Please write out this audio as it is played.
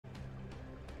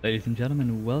Ladies and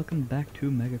gentlemen, welcome back to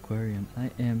Megaquarium.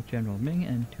 I am GeneralMing,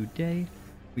 and today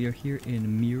we are here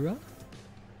in Mira.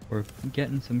 We're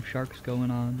getting some sharks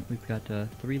going on. We've got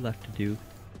 3 left to do,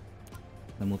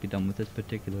 then we'll be done with this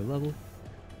particular level.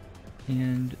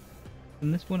 And in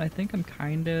this one, I think I'm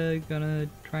kinda gonna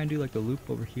try and do like a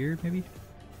loop over here, maybe?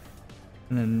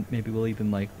 And then maybe we'll even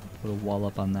like put a wall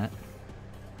up on that,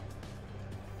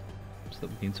 so that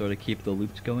we can sort of keep the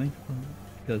loops going.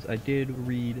 Because I did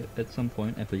read at some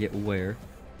point, I forget where,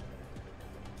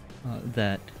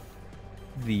 that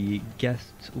the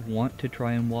guests want to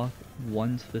try and walk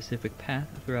one specific path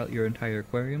throughout your entire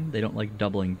aquarium. They don't like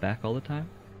doubling back all the time,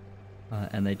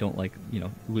 and they don't like, you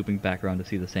know, looping back around to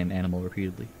see the same animal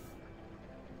repeatedly.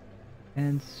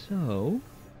 And so,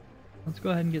 let's go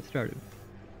ahead and get started.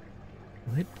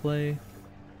 We'll hit play,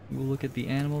 we'll look at the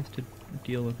animals to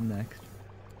deal with next.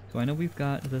 So I know we've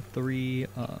got the 3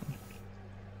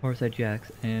 Horse-eyed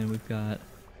jacks, and we've got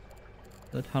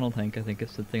the tunnel tank. I think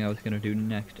is the thing I was going to do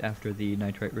next after the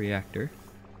nitrite reactor.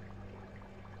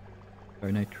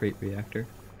 Or nitrate reactor.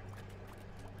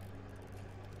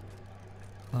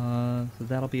 So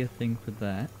that'll be a thing for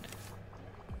that.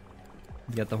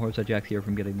 We got the horse-eyed jacks here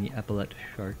from getting the epaulet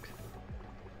sharks.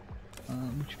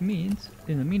 Which means,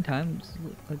 in the meantime,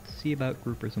 let's see about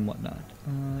groupers and whatnot.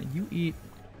 You eat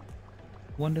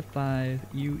 1 to 5,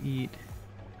 you eat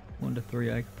 1 to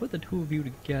 3. I could put the 2 of you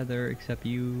together, except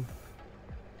you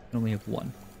can only have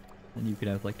 1. And you could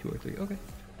have like 2 or 3. Okay.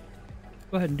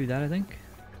 Go ahead and do that, I think.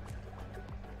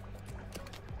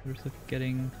 We're just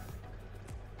getting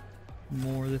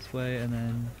more this way, and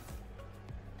then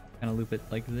kind of loop it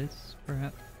like this,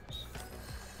 perhaps.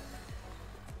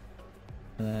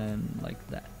 And then like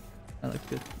that. That looks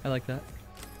good. I like that.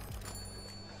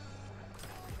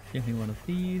 Give me 1 of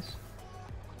these.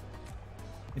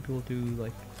 Maybe we'll do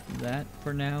like that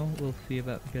for now. We'll see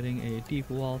about getting a deep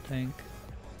wall tank.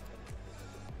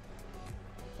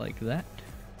 Like that.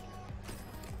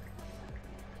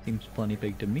 Seems plenty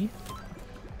big to me.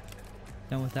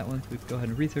 Now with that one, we go ahead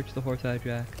and research the horse-eyed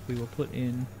jack. We will put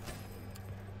in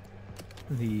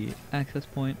the access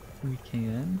point. We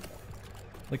can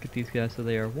look at these guys. So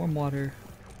they are warm water.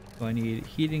 So I need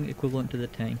heating equivalent to the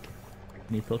tank.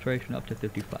 I need filtration up to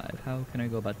 55. How can I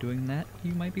go about doing that,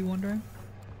 you might be wondering?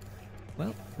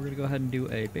 Well, we're going to go ahead and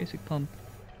do a basic pump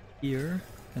here,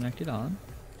 connect it on.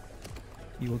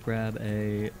 You will grab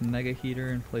a mega heater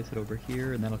and place it over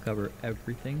here, and that'll cover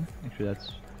everything. Actually,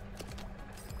 that's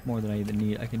more than I even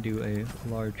need. I can do a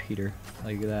large heater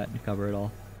like that and cover it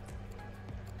all.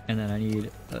 And then I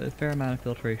need a fair amount of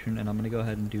filtration, and I'm going to go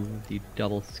ahead and do the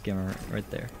double skimmer right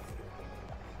there.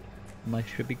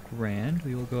 Life should be grand.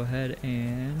 We will go ahead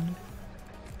and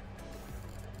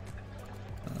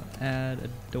add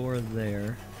a door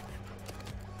there.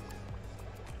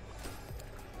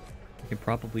 I could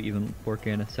probably even work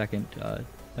in a second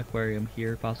aquarium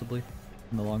here, possibly,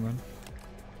 in the long run.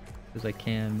 Because I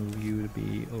can move you to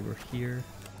be over here.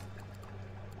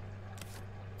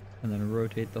 And then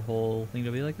rotate the whole thing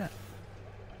to be like that.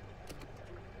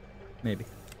 Maybe.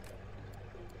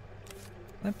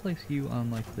 If I place you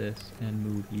on like this and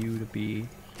move you to be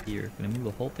here, can I move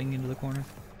the whole thing into the corner?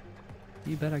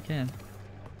 You bet I can.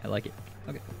 I like it.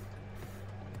 Okay.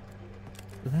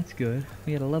 So that's good.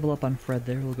 We had a level up on Fred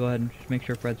there. We'll go ahead and just make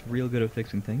sure Fred's real good at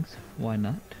fixing things. Why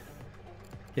not?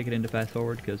 Take it into fast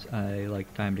forward because I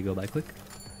like time to go by quick.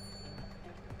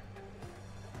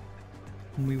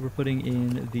 And we were putting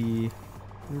in the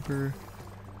grouper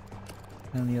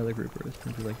and the other groupers.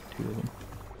 There's like 2 of them.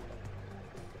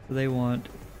 So they want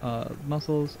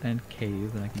mussels and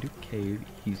cave, and I can do cave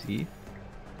easy.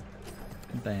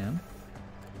 Bam.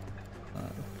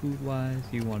 Food-wise,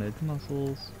 you wanted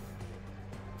mussels,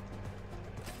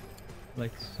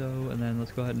 like so, and then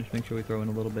let's go ahead and just make sure we throw in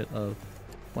a little bit of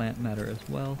plant matter as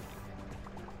well.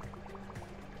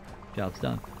 Job's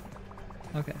done.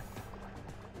 Okay.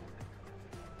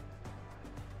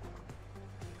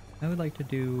 I would like to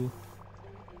do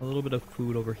a little bit of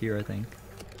food over here, I think.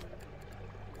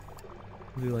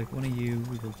 We'll do like 1 of you,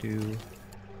 we will do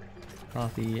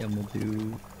coffee, and we'll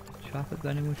do chocolate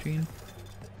vending machine.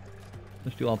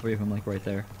 Let's do all 3 of them like right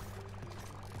there.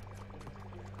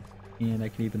 And I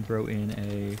can even throw in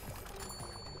a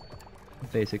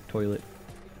basic toilet.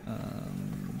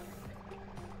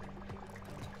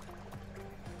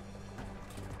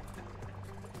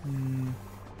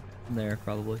 There,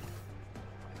 probably.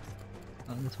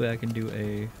 This way I can do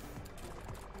a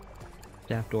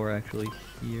staff door actually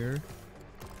here.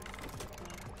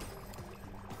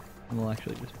 And we'll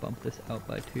actually just bump this out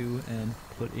by 2 and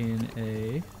put in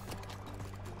a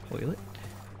toilet.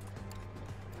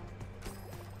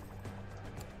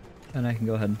 And I can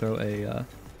go ahead and throw a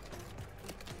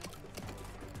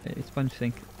sponge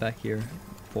sink back here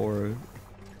for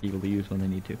people to use when they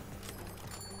need to.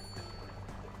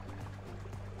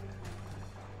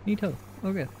 Neato.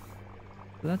 Okay.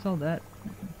 So that's all that.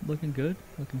 Looking good.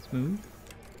 Looking smooth.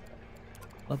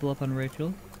 Level up on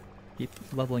Rachel. Keep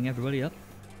leveling everybody up.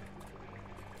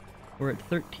 We're at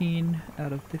 13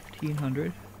 out of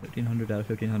 1500. 1300 out of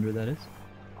 1500, that is.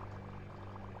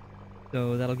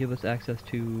 So that'll give us access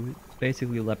to,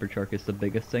 basically leopard shark is the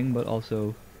biggest thing, but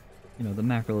also, you know, the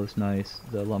mackerel is nice,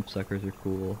 the lump suckers are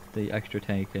cool, the extra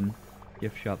tank and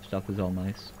gift shop stuff is all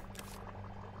nice.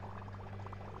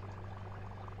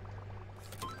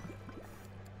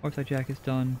 Foresight Jack is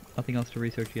done, nothing else to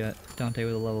research yet. Dante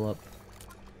with a level up.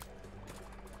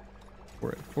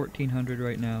 We're at 1400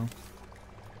 right now.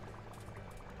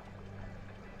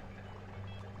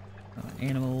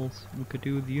 Animals, we could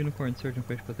do the unicorn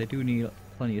surgeonfish, but they do need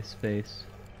plenty of space.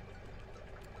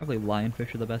 Probably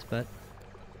lionfish are the best bet.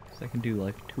 So I can do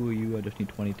like 2 of you, I just need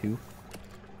 22.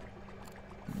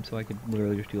 So I could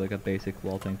literally just do like a basic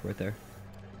wall tank right there.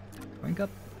 Rank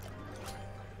up.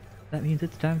 That means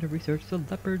it's time to research the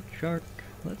leopard shark.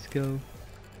 Let's go.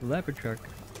 Leopard shark.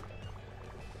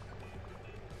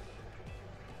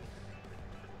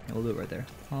 Yeah, we'll do it right there.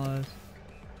 Pause.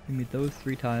 Give me those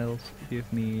 3 tiles.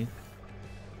 Give me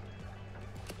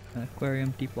an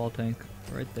aquarium, deep wall tank,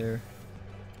 right there.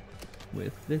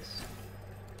 With this.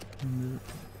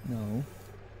 No.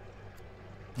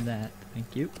 That.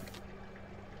 Thank you.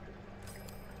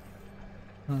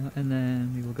 And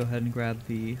then we will go ahead and grab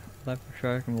the leopard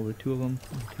shark and we'll do 2 of them.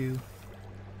 2.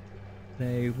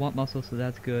 They want muscle, so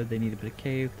that's good. They need a bit of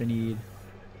cave. They need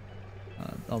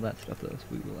all that stuff though. So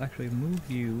we will actually move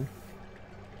you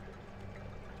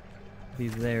to be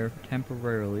there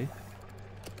temporarily.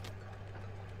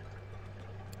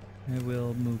 I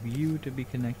will move you to be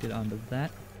connected onto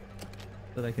that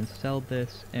so that I can sell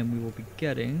this, and we will be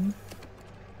getting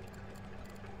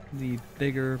the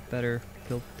bigger, better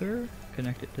filter.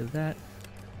 Connect it to that.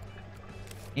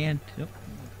 And, nope,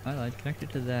 I lied. Connect it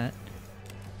to that.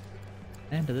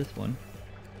 And to this one.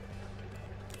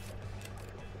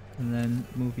 And then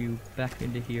move you back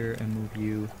into here and move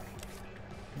you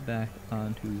back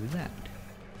onto that.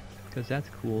 Because that's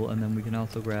cool, and then we can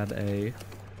also grab a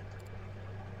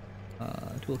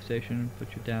tool station, put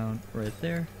you down right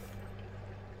there.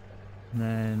 And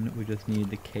then we just need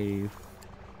the cave.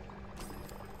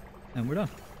 And we're done.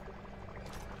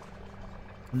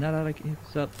 And that ought to keep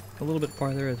us up a little bit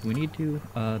farther as we need to,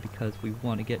 because we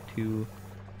want to get to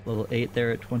level 8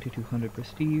 there at 2200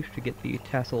 prestige to get the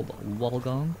tasseled wall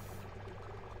gong.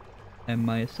 And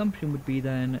my assumption would be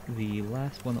then the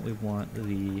last one that we want,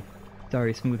 the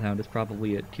Starry Smoothhound, is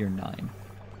probably at tier 9.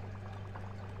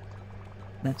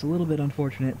 That's a little bit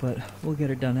unfortunate, but we'll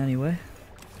get it done anyway.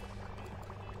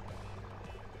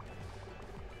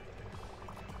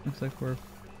 Looks like we're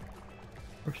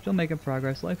still making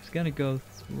progress. Life's gonna go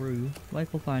through.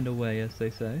 Life will find a way, as they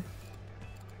say.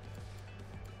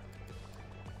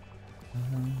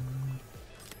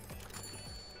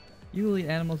 You will eat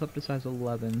animals up to size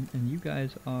 11, and you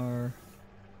guys are...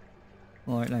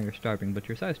 Well, right now you're starving, but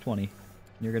you're size 20. And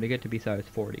you're gonna get to be size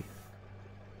 40.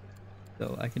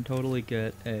 So I can totally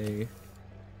get a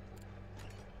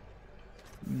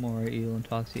moray eel and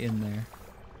toss you in there.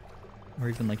 Or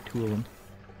even like 2 of them.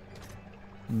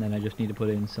 And then I just need to put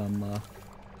in some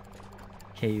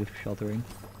cave sheltering.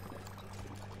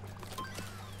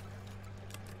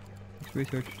 Let's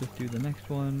research, just do the next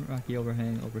one. Rocky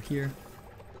overhang over here.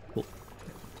 Cool.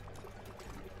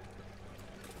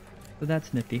 So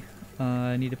that's nifty.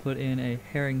 I need to put in a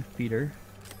herring feeder.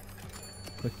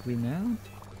 Quickly now.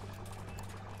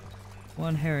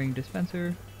 1 herring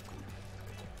dispenser.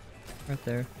 Right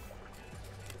there.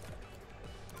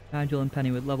 Nigel and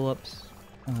Penny with level ups.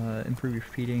 Improve your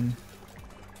feeding.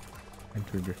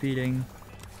 Improve your feeding.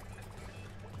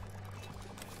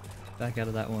 Back out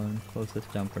of that one. Close this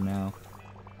down for now.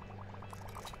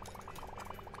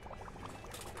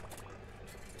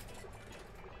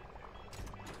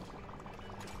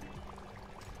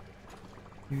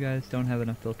 You guys don't have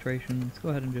enough filtration. Let's go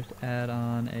ahead and just add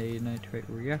on a nitrate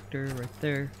reactor right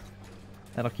there.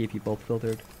 That'll keep you both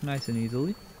filtered nice and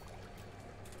easily.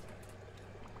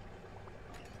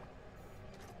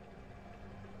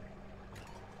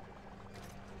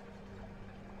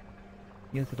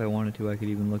 I guess if I wanted to, I could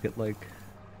even look at like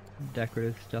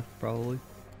decorative stuff probably.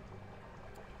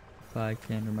 If I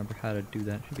can remember how to do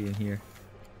that, it should be in here.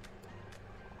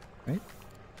 Right?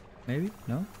 Maybe?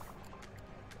 No?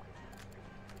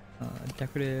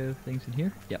 Decorative things in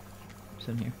here? Yep, it's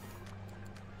in here.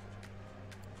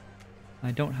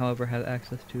 I don't, however, have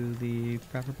access to the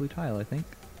proper blue tile, I think.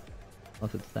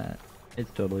 Unless it's that.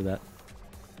 It's totally that.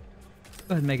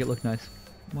 Go ahead and make it look nice.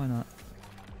 Why not?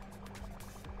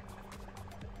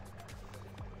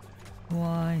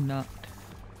 Why not?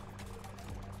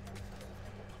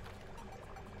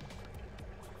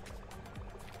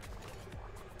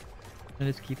 And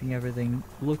it's keeping everything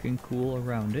looking cool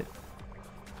around it.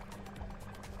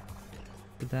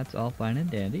 But that's all fine and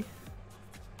dandy.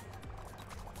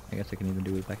 I guess I can even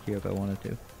do it back here if I wanted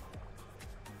to.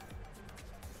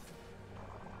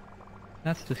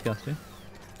 That's disgusting.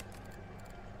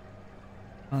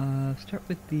 Start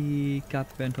with the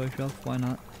copper bento shelf, why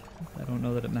not? I don't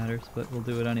know that it matters, but we'll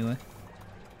do it anyway.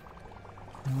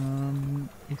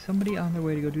 Is somebody on their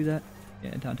way to go do that?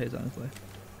 Yeah, Dante's on his way.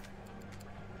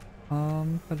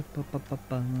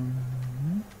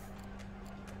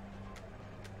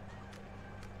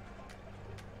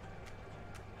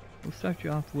 We'll start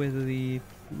you off with the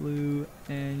blue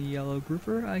and yellow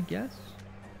grouper, I guess.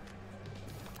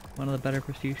 One of the better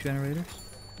prestige generators.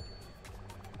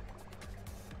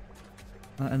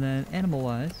 And then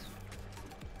animal-wise,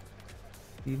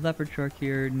 the leopard shark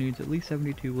here needs at least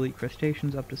 72. Will eat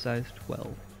crustaceans up to size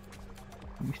 12.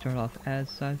 We start off as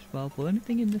size 12. Will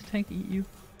anything in this tank eat you?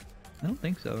 I don't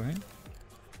think so, right?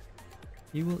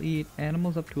 You will eat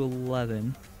animals up to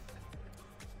 11.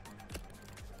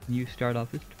 You start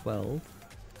off as 12.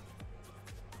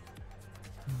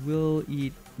 You will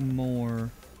eat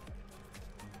more.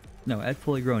 No, at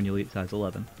fully grown you'll eat size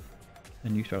 11.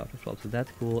 And you start off as 12, so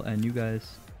that's cool, and you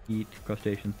guys eat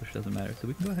crustaceans, which doesn't matter. So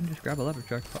we can go ahead and just grab a leopard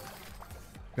shark,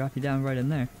 drop you down right in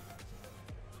there.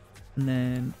 And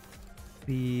then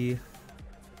the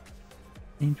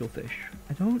angelfish.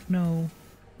 I don't know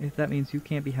if that means you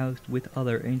can't be housed with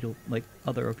other angel, like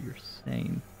other of your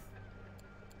same.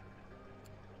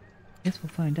 Guess we'll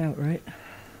find out, right?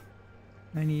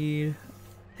 I need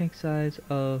tank size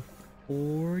of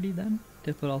 40 then,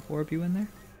 to put all 4 of you in there.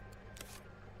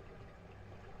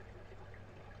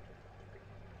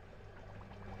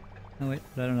 Oh wait,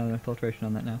 but I don't have filtration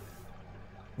on that now.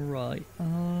 Right, how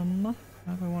do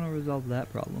I want to resolve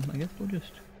that problem? I guess we'll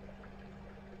just...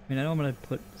 I mean, I know I'm going to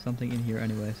put something in here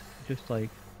anyways. Just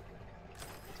like,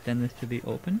 extend this to be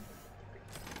open.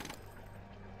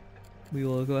 We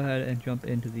will go ahead and jump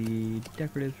into the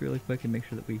decoratives really quick and make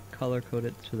sure that we color code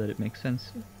it so that it makes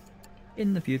sense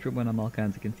in the future when I'm all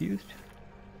kinds of confused.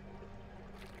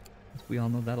 As we all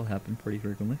know, that'll happen pretty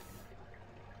frequently.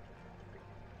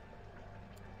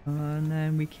 And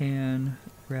then we can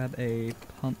grab a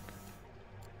pump.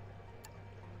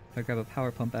 If I grab a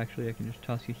power pump, actually, I can just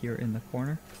toss you here in the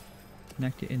corner,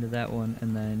 connect it into that one,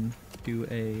 and then do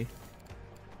a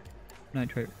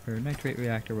nitrate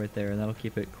reactor right there, and that'll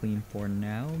keep it clean for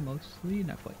now, mostly,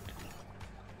 not quite.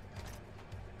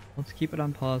 Let's keep it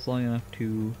on pause long enough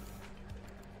to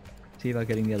see about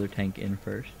getting the other tank in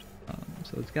first.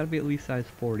 So it's got to be at least size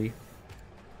 40. If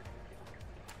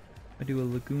I do a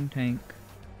lagoon tank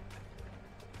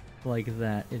like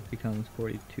that, it becomes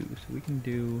 42. So we can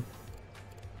do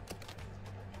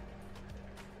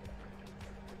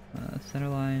center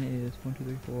line is 1, 2,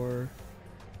 3, 4.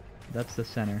 That's the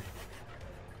center.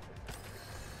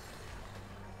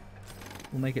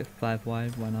 We'll make it 5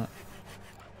 wide, why not?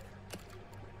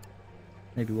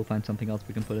 Maybe we'll find something else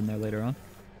we can put in there later on.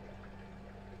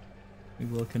 We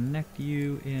will connect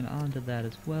you in onto that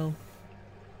as well.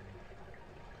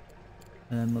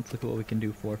 And then let's look at what we can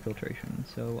do for filtration.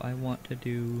 So I want to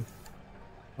do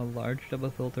a large double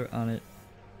filter on it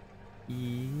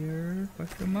here,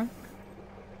 question mark?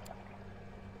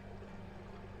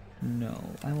 No,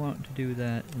 I want to do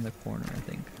that in the corner, I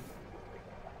think.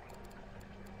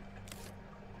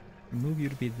 Move you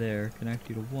to be there, connect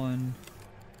you to 1,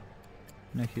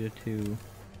 connect you to 2,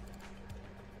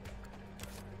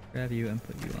 grab you and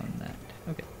put you on that.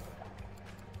 Okay.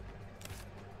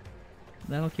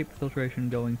 That'll keep the filtration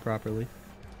going properly.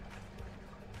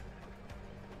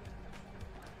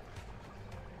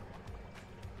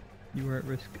 You are at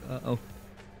risk, oh.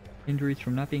 Injuries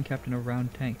from not being kept in a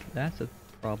round tank. That's a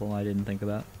problem I didn't think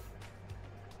about.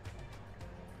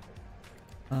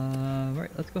 Right,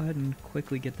 let's go ahead and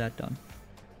quickly get that done.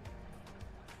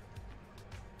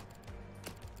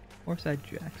 Horse-eyed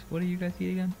jacks. What do you guys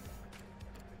eat again?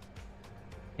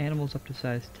 Animals up to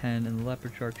size 10, and the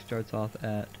leopard shark starts off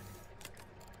at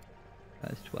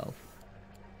size 12.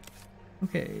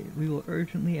 Okay, we will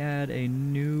urgently add a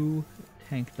new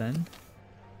tank then.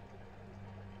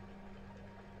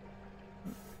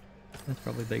 That's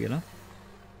probably big enough.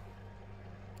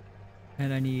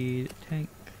 And I need a tank,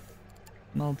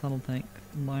 small tunnel tank,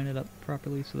 line it up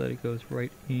properly so that it goes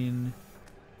right in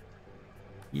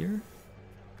here.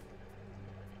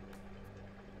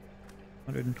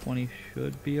 120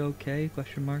 should be okay,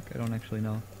 question mark? I don't actually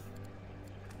know.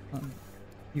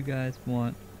 You guys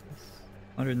want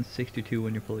 162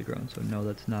 when you're fully grown, so no,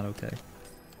 that's not okay.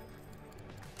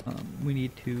 We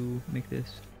need to make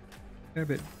this a fair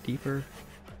bit deeper.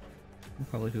 We'll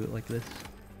probably do it like this.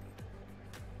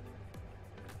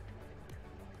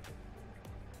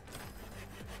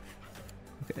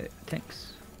 Okay,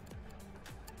 tanks.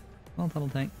 Small tunnel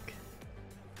tank.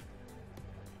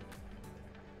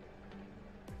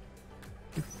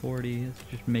 240, let's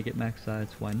just make it max size,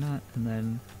 why not? And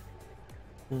then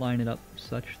line it up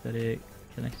such that it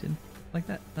connects in like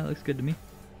that. That looks good to me.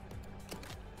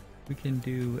 We can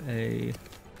do a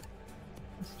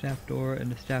staff door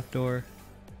and a staff door.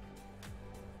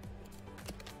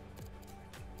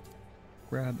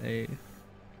 Grab a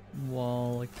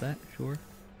wall like that, sure.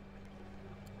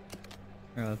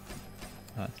 Or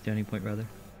a standing point rather.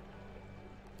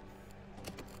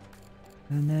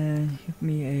 And then give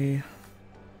me a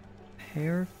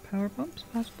pair of power pumps,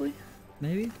 possibly?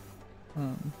 Maybe?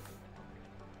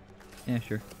 Yeah,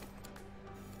 sure.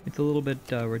 It's a little bit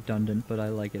redundant, but I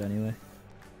like it anyway.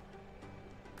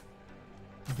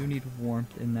 I do need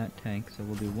warmth in that tank, so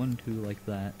we'll do 1, 2 like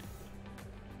that.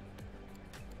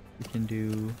 We can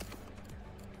do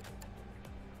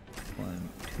 1,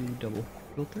 2 double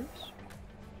filters.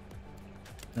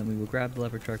 Then we will grab the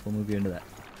lever truck, we'll move you into that.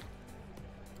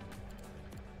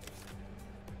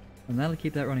 And that'll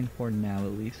keep that running for now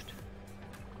at least.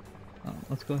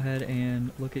 Let's go ahead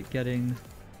and look at getting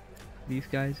these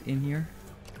guys in here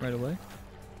right away.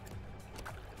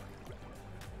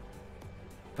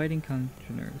 Fighting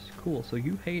congeners. Cool, so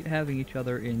you hate having each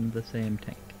other in the same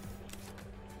tank.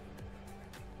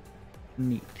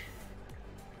 Neat.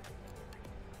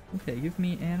 Okay, give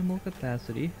me animal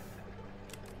capacity.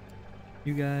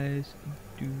 You guys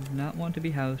do not want to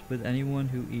be housed with anyone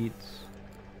who eats...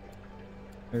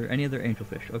 or any other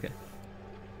angelfish, okay.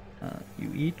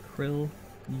 You eat krill,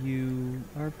 you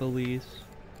are bullies,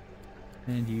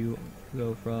 and you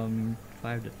go from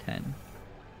 5 to 10.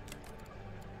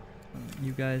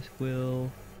 You guys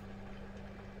will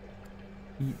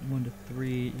eat 1 to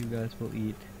 3, you guys will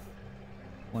eat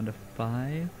 1 to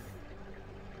 5.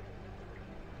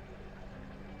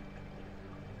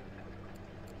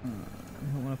 I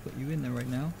don't want to put you in there right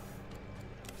now.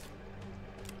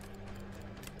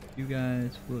 You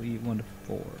guys will eat 1 to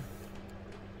 4.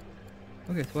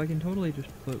 Okay, so I can totally just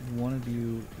put one of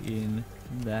you in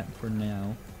that for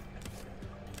now.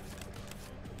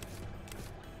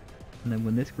 And then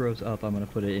when this grows up, I'm going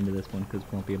to put it into this one because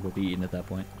it won't be able to be eaten at that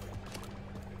point.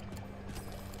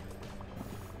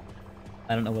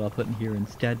 I don't know what I'll put in here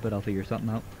instead, but I'll figure something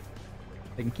out.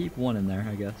 I can keep one in there,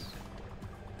 I guess.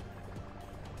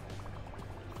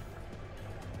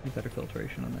 Need better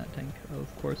filtration on that tank. Oh,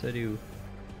 of course I do.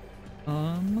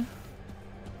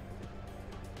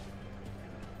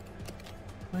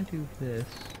 If I do this,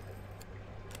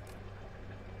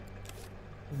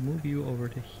 we'll move you over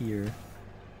to here. You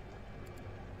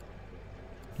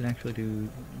can actually do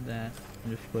that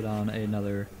and just put on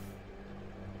another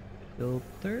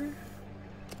filter.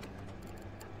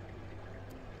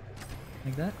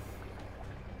 Like that.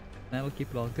 That'll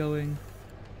keep it all going.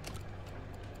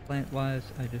 Plant-wise,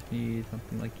 I just need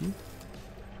something like you.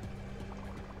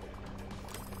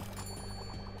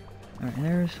 Alright,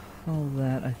 there's all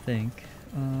that, I think.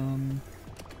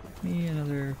 Give me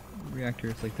another reactor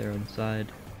just like there on the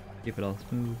side. Keep it all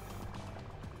smooth.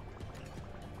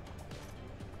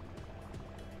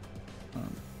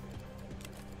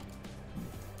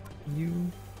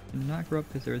 You cannot grow up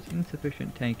because there is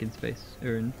insufficient tank in space,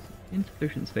 or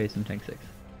insufficient space in tank 6.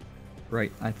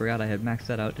 Right, I forgot I had maxed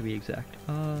that out to be exact.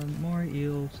 More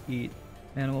eels eat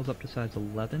animals up to size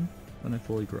 11 when they're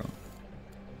fully grown.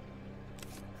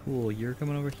 Cool, you're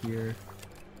coming over here.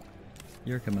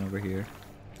 You're coming over here.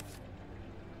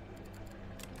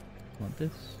 I want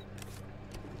this.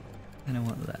 And I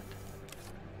want that.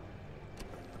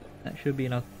 That should be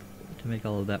enough to make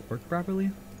all of that work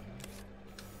properly.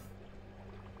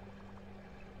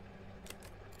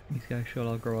 These guys should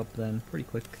all grow up then pretty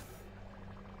quick.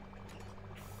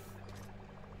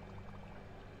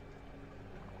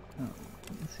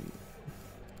 Let's see.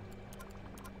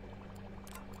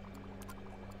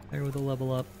 There with a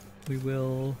level up, we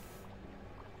will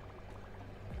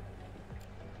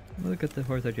look at the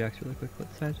Horse Jacks really quick. What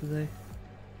size are they?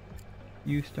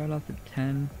 You start off at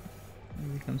 10,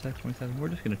 it becomes size 27. We're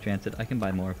just gonna chance it. I can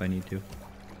buy more if I need to.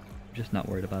 I'm just not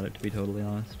worried about it, to be totally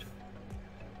honest.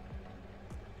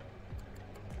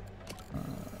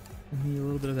 I need a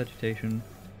little bit of vegetation.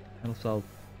 That'll solve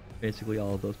basically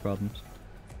all of those problems.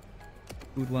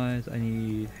 Food-wise, I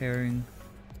need herring.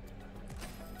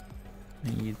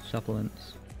 Need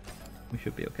supplements. We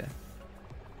should be okay.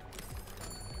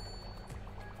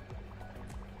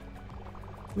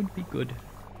 Would be good.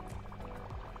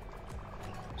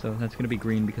 So that's going to be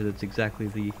green because it's exactly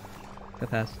the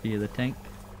capacity of the tank.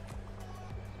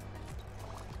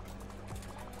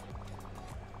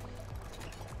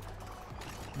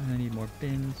 I need more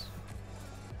bins.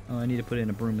 Oh, I need to put in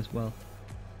a broom as well.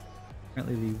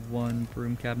 Apparently the one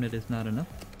broom cabinet is not enough.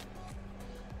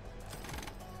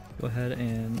 Go ahead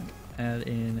and add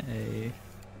in a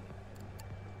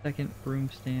second broom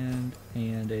stand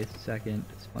and a second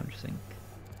sponge sink.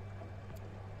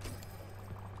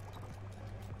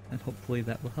 And hopefully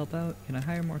that will help out. Can I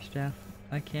hire more staff?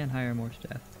 I can hire more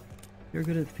staff. You're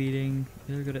good at feeding,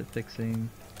 you're good at fixing.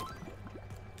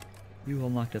 You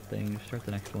unlocked a thing, start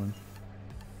the next one.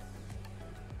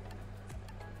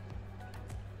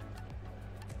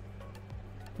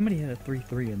 Somebody had a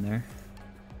 3-3 in there.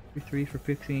 3-3 for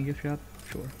fixing a gift shop?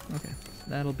 Sure, okay.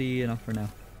 That'll be enough for now.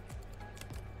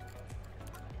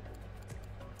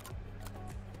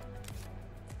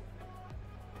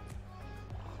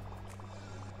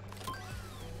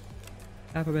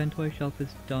 Copperband toy shelf is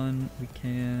done. We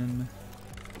can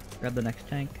grab the next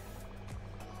tank.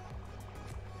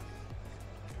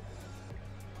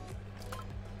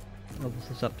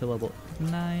 Levels us up to level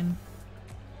 9.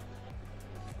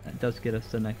 That does get us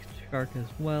the next shark as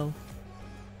well.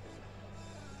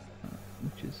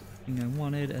 Which is the thing I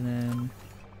wanted, and then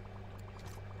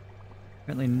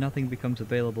apparently nothing becomes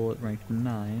available at rank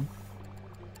 9.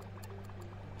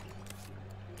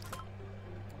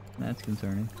 That's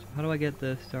concerning. So how do I get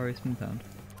the Starry Spoonpound?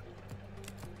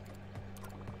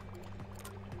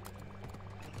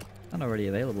 Not already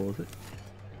available, is it?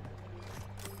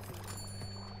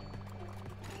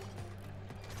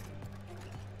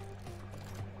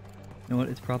 You know what?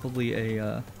 It's probably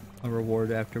a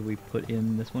reward after we put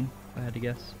in this one, if I had to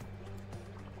guess.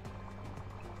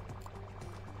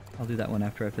 I'll do that one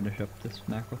after I finish up this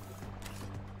mackerel.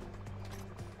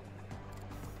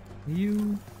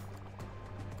 You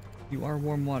are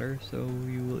warm water, so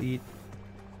you will eat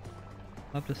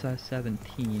up to size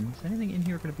 17. Is anything in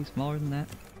here going to be smaller than that?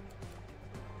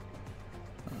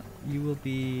 You will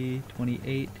be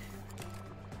 28.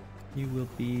 You will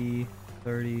be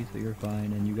 30, so you're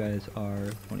fine, and you guys are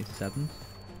 27s.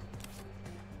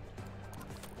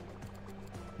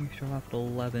 You start off at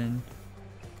 11.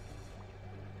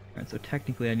 Alright, so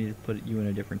technically I need to put you in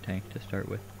a different tank to start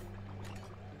with.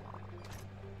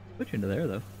 Put you into there,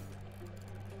 though.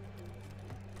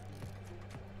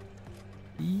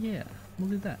 Yeah, we'll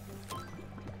do that.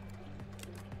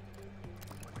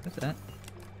 That's that.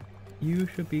 You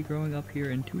should be growing up here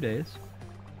in 2 days.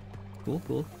 Cool,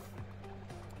 cool.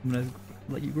 I'm gonna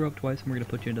let you grow up twice, and we're gonna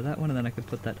put you into that one, and then I can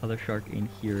put that other shark in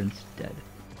here instead.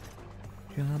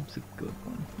 Job's a good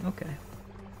one. Okay.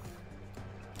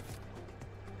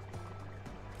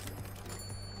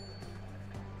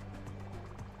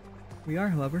 We are,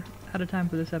 however, out of time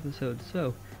for this episode,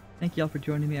 so thank y'all for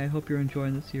joining me. I hope you're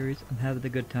enjoying the series. I'm having a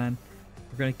good time.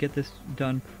 We're going to get this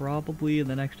done probably in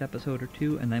the next episode or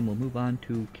 2, and then we'll move on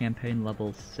to campaign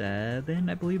level 7,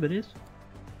 I believe it is.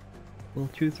 We'll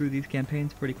chew through these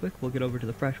campaigns pretty quick. We'll get over to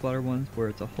the freshwater ones, where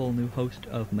it's a whole new host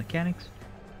of mechanics.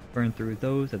 Burn through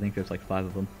those. I think there's like 5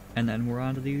 of them. And then we're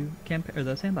on to the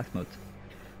sandbox modes.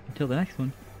 Until the next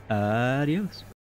one, adios.